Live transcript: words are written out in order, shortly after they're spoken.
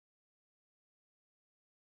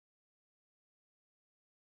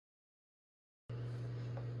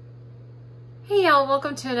Hey y'all,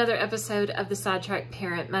 welcome to another episode of The Sidetrack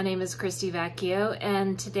Parent. My name is Christy Vacchio,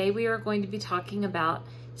 and today we are going to be talking about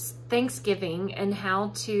Thanksgiving and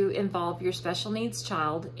how to involve your special needs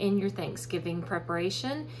child in your Thanksgiving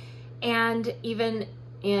preparation and even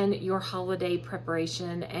in your holiday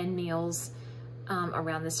preparation and meals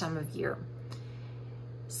around this time of year.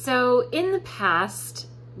 So in the past,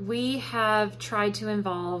 we have tried to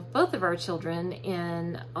involve both of our children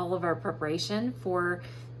in all of our preparation for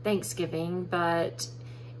Thanksgiving, but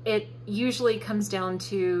it usually comes down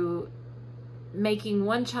to making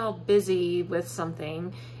one child busy with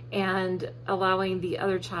something and allowing the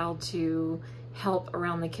other child to help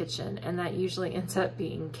around the kitchen, and that usually ends up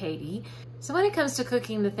being Katie. So when it comes to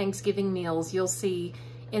cooking the Thanksgiving meals, you'll see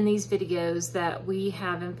in these videos that we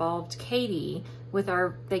have involved Katie with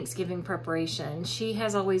our Thanksgiving preparation. She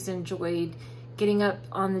has always enjoyed getting up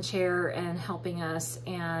on the chair and helping us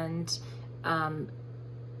and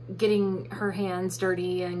getting her hands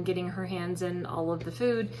dirty and getting her hands in all of the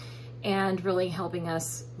food and really helping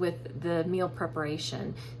us with the meal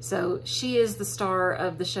preparation. So she is the star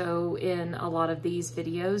of the show in a lot of these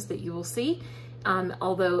videos that you will see,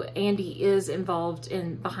 although Andy is involved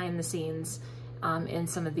in behind the scenes in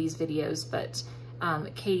some of these videos, but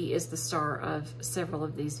Katie is the star of several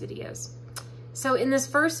of these videos. So in this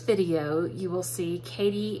first video, you will see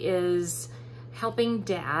Katie is helping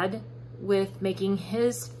Dad with making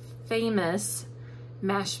his famous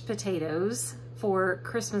mashed potatoes for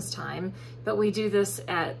Christmas time, but we do this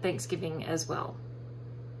at Thanksgiving as well.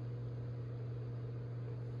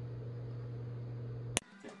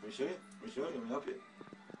 Let me show you. Let me show you. Let me help you.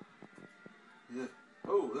 Yeah.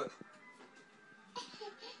 Oh, look.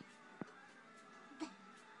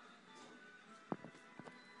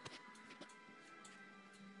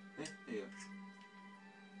 There you go.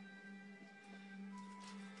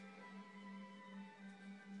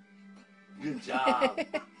 Good job.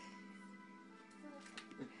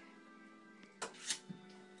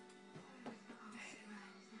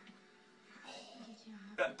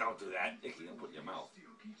 Don't do that. Icky, don't put in your mouth.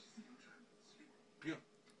 Peel.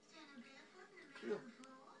 Peel.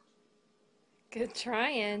 Good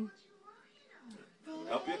trying. Let me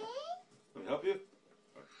help you. Let me help you.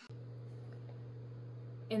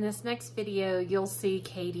 In this next video, you'll see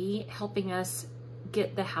Katie helping us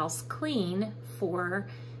get the house clean for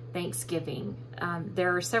Thanksgiving.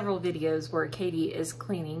 There are several videos where Katie is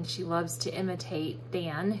cleaning. She loves to imitate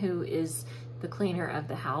Dan, who is the cleaner of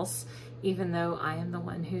the house, even though I am the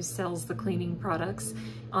one who sells the cleaning products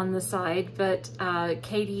on the side. But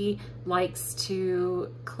Katie likes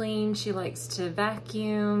to clean, she likes to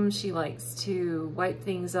vacuum, she likes to wipe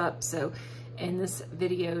things up. So in this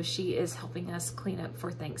video, she is helping us clean up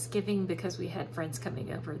for Thanksgiving because we had friends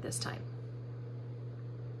coming over this time.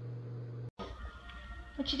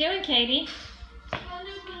 What you doing, Katie?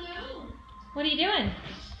 What are you doing?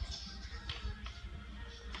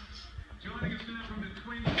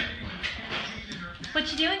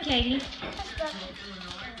 What you doing, Katie?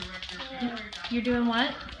 You're doing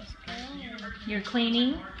what? You're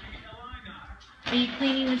cleaning? Are you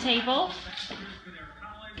cleaning the table?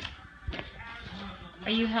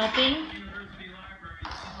 Are you helping?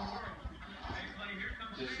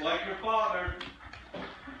 Just like your father.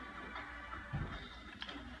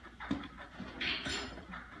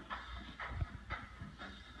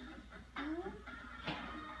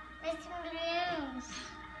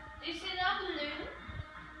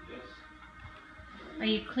 Are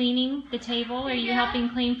you cleaning the table? Are you helping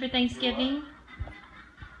clean for Thanksgiving?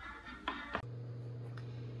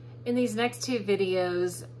 In these next two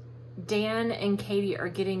videos, Dan and Katie are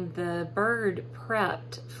getting the bird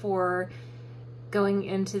prepped for going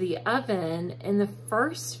into the oven. In the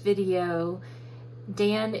first video,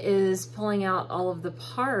 Dan is pulling out all of the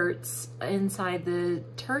parts inside the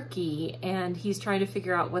turkey, and he's trying to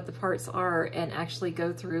figure out what the parts are and actually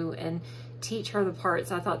go through and teach her the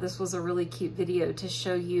parts. I thought this was a really cute video to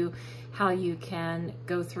show you how you can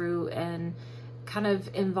go through and kind of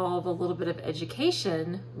involve a little bit of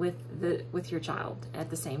education with your child at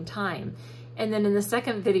the same time. And then in the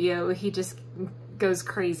second video, he just goes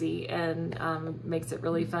crazy and makes it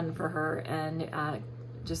really fun for her, and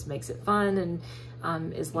just makes it fun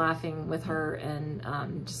and is laughing with her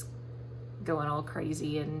and just going all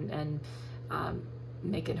crazy and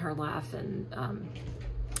making her laugh, and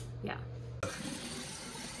yeah.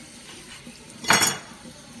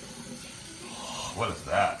 What is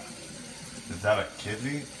that? Is that a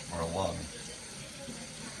kidney or a lung?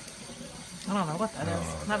 I don't know what that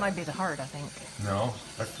is. That might be the heart, I think. No,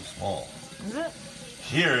 that's too small. Is it?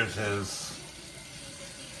 Here's his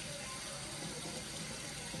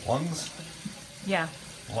lungs. Yeah.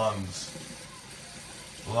 Lungs.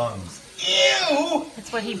 Lungs. Ew!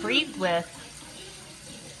 It's what he breathed with.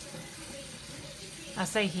 I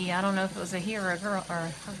say he. I don't know if it was a he or a girl or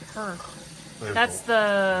her. That's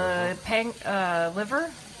the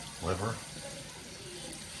liver. Liver?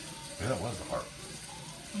 Yeah, that was the heart.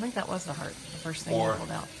 I think that was the heart. The first thing Or he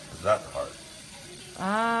pulled out. is that the heart?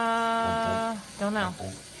 Don't know.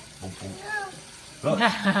 Boom, boom, boom. Look.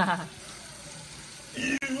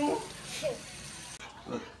 Ew.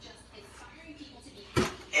 Look.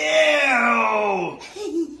 Ew!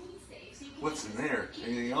 What's in there?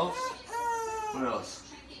 Anything else? What else?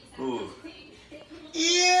 Ooh.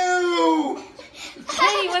 Ew!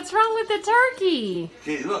 Hey, what's wrong with the turkey?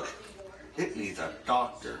 Okay, look. It needs a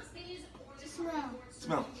doctor. Smell.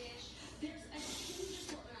 Smell.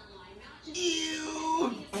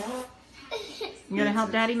 Ew! You gonna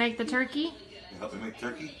help Daddy make the turkey? You help me make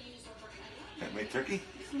turkey? Can't make turkey?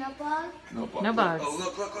 No bug. No bugs. No bugs. Oh,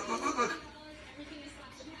 look, look, look, look, look, look.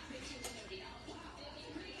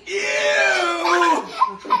 Ew!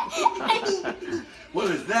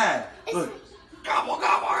 What is that? Look. Gobble,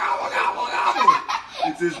 gobble, gobble, gobble, gobble.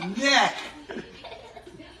 It's his neck.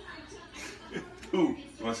 Ooh,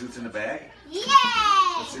 you want to see what's in the bag? Yeah.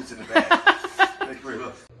 Let's see what's in the bag. Take a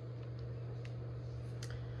look.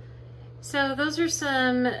 So those are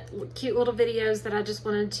some cute little videos that I just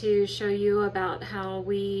wanted to show you about how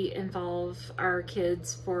we involve our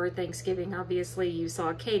kids for Thanksgiving. Obviously, you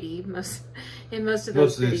saw Katie in most of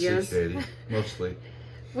those videos. Mostly Katie. Mostly.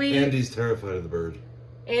 We Andy's terrified of the bird.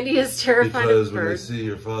 Andy is terrified Because of the when they bird. see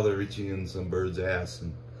your father reaching in some bird's ass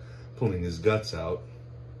and pulling his guts out,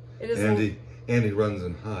 It is Andy runs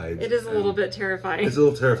and hides. it is a little bit terrifying. It's a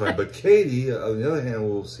little terrifying. But Katie, on the other hand,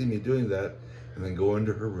 will see me doing that and then go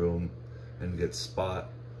into her room and get Spot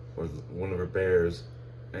or one of her bears,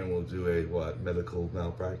 and we'll do a medical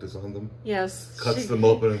malpractice on them. Yes. Cuts them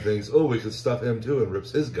open and thinks, oh, we could stuff him too, and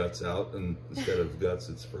rips his guts out, and instead of guts,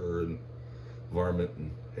 it's fur and varmint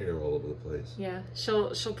and hair all over the place. Yeah,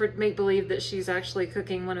 she'll make believe that she's actually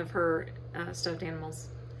cooking one of her stuffed animals.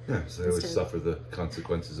 Yeah, so they always Instead. suffer the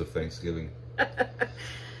consequences of Thanksgiving.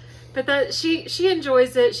 But that she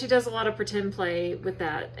enjoys it. She does a lot of pretend play with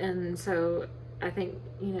that, and so I think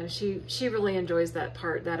she really enjoys that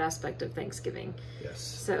aspect of Thanksgiving. Yes.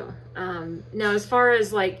 So now, as far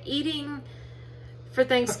as like eating for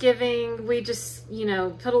Thanksgiving, we just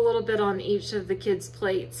put a little bit on each of the kids'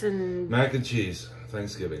 plates, and Mac and cheese,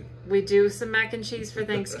 Thanksgiving. we do some mac and cheese for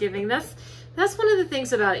Thanksgiving. That's one of the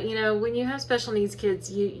things about when you have special needs kids,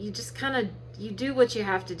 you just kind of you do what you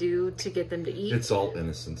have to do to get them to eat. It's all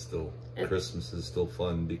innocent still. Christmas is still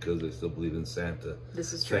fun because they still believe in Santa.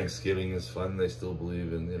 This is true. Thanksgiving is fun. They still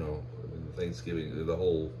believe in, Thanksgiving, the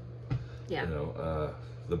whole, Yeah.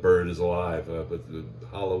 the bird is alive. But the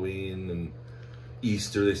Halloween and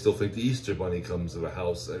Easter, they still think the Easter bunny comes to the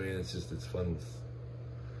house. I mean, it's fun with,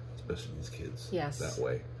 especially these kids. Yes. That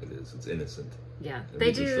way it is. It's innocent. Yeah, And they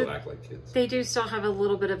we can do. still act like kids. They do still have a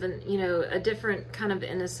little bit of an a different kind of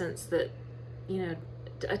innocence that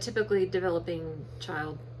a typically developing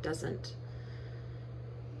child doesn't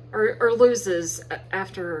or loses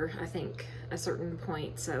after, I think, a certain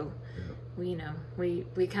point. So Yeah.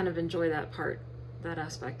 we kind of enjoy that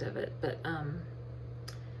aspect of it. But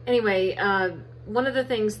anyway, one of the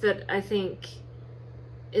things that I think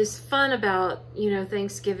is fun about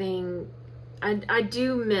Thanksgiving, I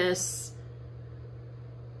do miss,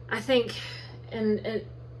 I think, and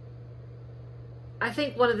I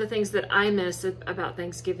think one of the things that I miss about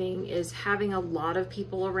Thanksgiving is having a lot of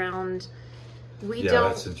people around.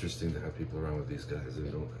 That's interesting to have people around with these guys. We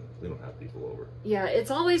don't have people over. Yeah, it's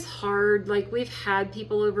always hard. Like, we've had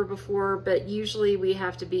people over before, but usually we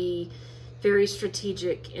have to be very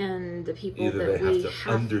strategic in the people Either that they we have to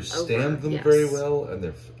have understand over. them Yes. very well and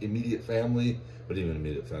their immediate family, but even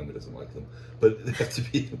immediate family doesn't like them. But they have to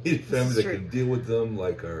be immediate family is that true. can deal with them.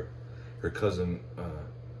 Like her cousin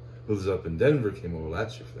who lives up in Denver came over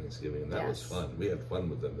last year for Thanksgiving, and that was Yes. fun. We had fun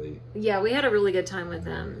with them. Yeah, we had a really good time with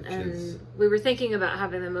them, Kids. and we were thinking about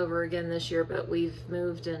having them over again this year, but we've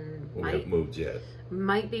moved and We haven't moved yet.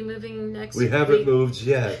 might be moving next We week. haven't moved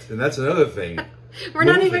yet, and that's another thing. We're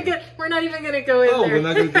not moving. even gonna go in Oh, there. we're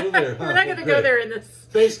not gonna go there, huh? We're not gonna go Good. there in this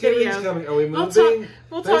Thanksgiving's video. coming. Are we We'll moving?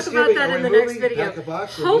 We'll talk about Thanksgiving, that are in we the next moving? video. Pack a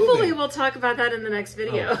box, we're Hopefully moving. we'll talk about that in the next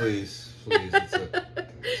video. Oh, please.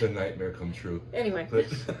 It's a nightmare come true. Anyway,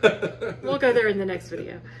 But we'll go there in the next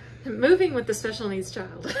video. Moving with the special needs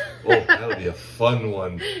child. oh, that'll be a fun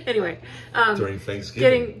one Anyway, during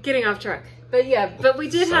Thanksgiving. getting off track. But yeah, but we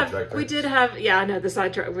did have, Sidetracked. yeah, I know,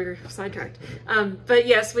 we're sidetracked. But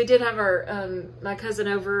yes, we did have our, my cousin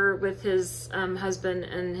over with his husband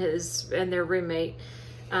and their roommate.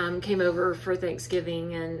 came over for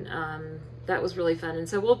Thanksgiving, and that was really fun. And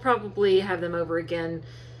so we'll probably have them over again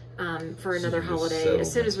for another holiday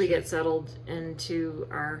as soon as we get settled into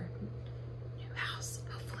our new house,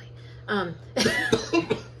 hopefully.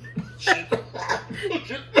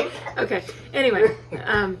 Okay. Anyway,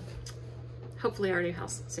 hopefully our new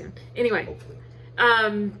house soon. Anyway,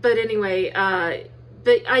 but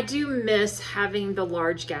I do miss having the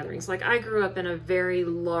large gatherings. Like, I grew up in a very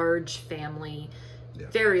large family,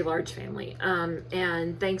 very large family.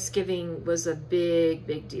 And Thanksgiving was a big,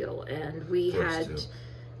 big deal. And we had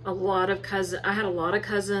a lot of cousins. I had a lot of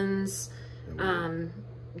cousins. Dan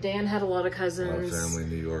had a lot of cousins. A lot of family in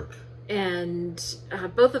New York. And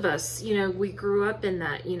both of us, you know, we grew up in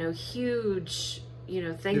that, you know, huge, you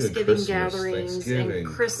know, Thanksgiving gatherings and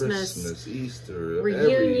Christmas, Easter,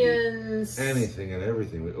 reunions, anything and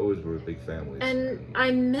everything. We always were a big family. And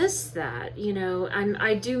I miss that, you know,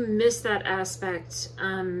 I do miss that aspect.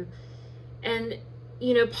 And,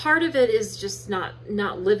 you know, part of it is just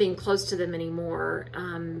not living close to them anymore.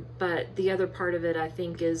 But the other part of it, I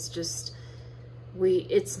think, is just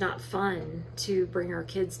it's not fun to bring our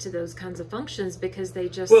kids to those kinds of functions because they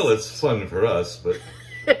just... Well, it's fun for us, but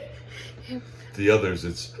the others,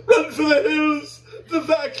 it's run for the hills, the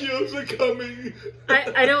vacuums are coming.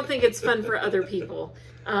 I don't think it's fun for other people.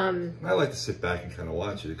 I like to sit back and kind of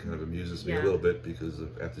watch it. It kind of amuses me a little bit because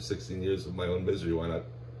after 16 years of my own misery, why not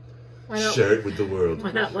share it with the world?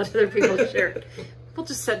 Why not let other people share it? We'll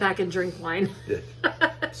just sit back and drink wine. Yeah.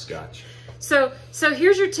 Scotch. So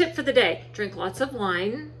here's your tip for the day. Drink lots of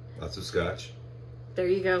wine. Lots of scotch. There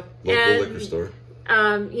you go. Local liquor store.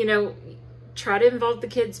 You know, try to involve the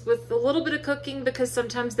kids with a little bit of cooking because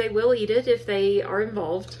sometimes they will eat it if they are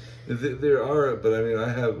involved. There are, but I mean, I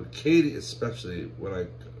have Katie, especially when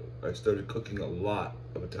I started cooking a lot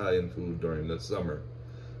of Italian food during the summer,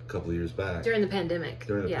 a couple of years back. During the pandemic.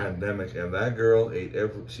 During the pandemic, and that girl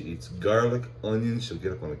she eats garlic, onions. She'll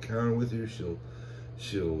get up on the counter with you.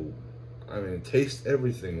 She'll I mean, taste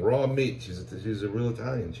everything. Raw meat. She's a real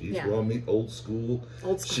Italian. She eats raw meat, old school.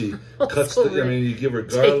 She cuts I mean, you give her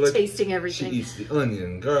garlic. Tasting everything. She eats the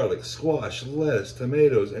onion, garlic, squash, lettuce,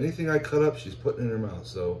 tomatoes. Anything I cut up, she's putting in her mouth.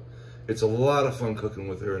 So it's a lot of fun cooking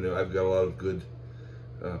with her. And I've got a lot of good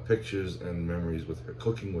pictures and memories with her,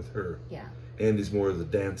 cooking with her. Yeah. Andy's more of the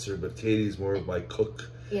dancer, but Katie's more of my cook.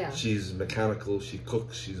 Yeah. She's mechanical. She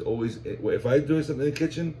cooks. She's always, if I'm doing something in the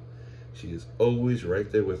kitchen, she is always right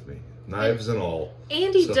there with me. Knives and all.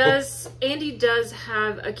 Andy does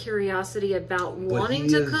have a curiosity about wanting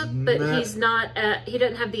to cook, but he's not. He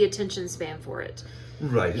doesn't have the attention span for it.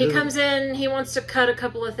 Right. He comes in, he wants to cut a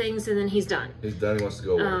couple of things, and then he's done. He's done. He wants to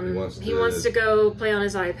go. He wants to go play on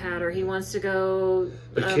his iPad, or he wants to go.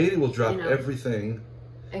 But Katie will drop everything,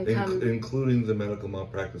 and including the medical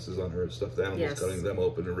malpractices on her stuffed animals, cutting them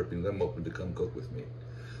open and ripping them open to come cook with me.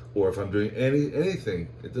 Or if I'm doing anything,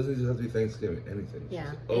 it doesn't even have to be Thanksgiving. Anything.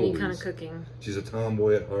 Yeah, any kind of cooking. She's a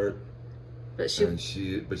tomboy at heart, but she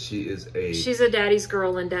is a. She's a daddy's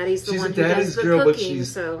girl, and daddy's the one who does the cooking. But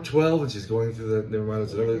she's 12 and she's going through the. Never mind,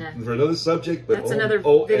 it's for another subject. But that's another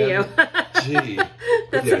video.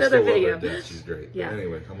 That's another video. She's great. Yeah. But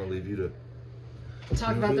anyway, I'm gonna leave you to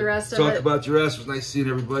talk about the rest of it. Talk about your rest. It was nice seeing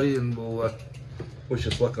everybody, and we'll wish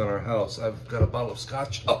us luck on our house. I've got a bottle of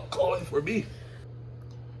scotch. Oh, calling for me.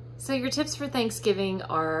 So your tips for Thanksgiving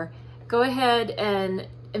are: go ahead and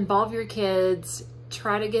involve your kids.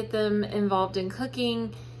 Try to get them involved in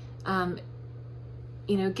cooking.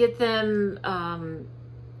 Get them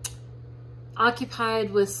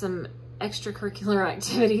occupied with some extracurricular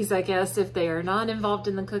activities, I guess, if they are not involved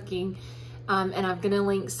in the cooking. And I'm going to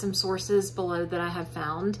link some sources below that I have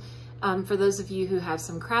found. For those of you who have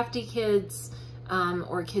some crafty kids,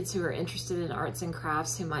 or kids who are interested in arts and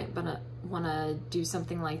crafts who might want to do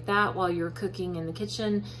something like that while you're cooking in the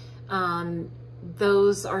kitchen.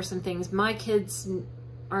 Those are some things. My kids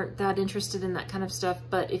aren't that interested in that kind of stuff,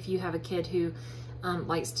 but if you have a kid who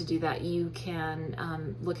likes to do that, you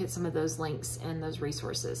can look at some of those links and those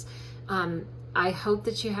resources. I hope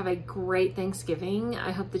that you have a great Thanksgiving.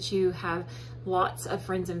 I hope that you have lots of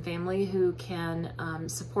friends and family who can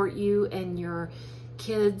support you and your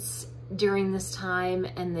kids during this time,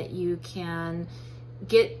 and that you can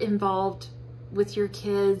get involved with your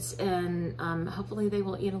kids, and hopefully they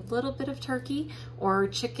will eat a little bit of turkey or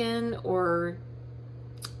chicken or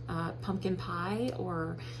pumpkin pie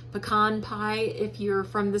or pecan pie if you're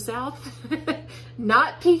from the South.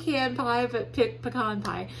 Not pecan pie, but pecan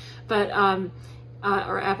pie, but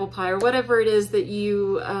or apple pie, or whatever it is that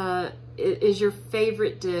you is your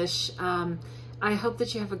favorite dish. I hope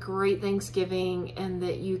that you have a great Thanksgiving and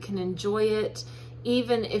that you can enjoy it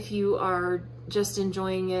even if you are just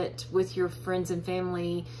enjoying it with your friends and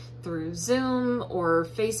family through Zoom or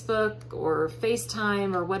Facebook or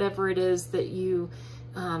FaceTime or whatever it is that you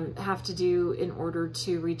have to do in order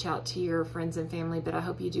to reach out to your friends and family. But I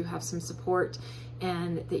hope you do have some support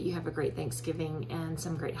and that you have a great Thanksgiving and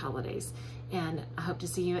some great holidays. And I hope to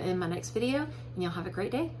see you in my next video, and you'll have a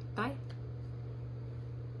great day. Bye.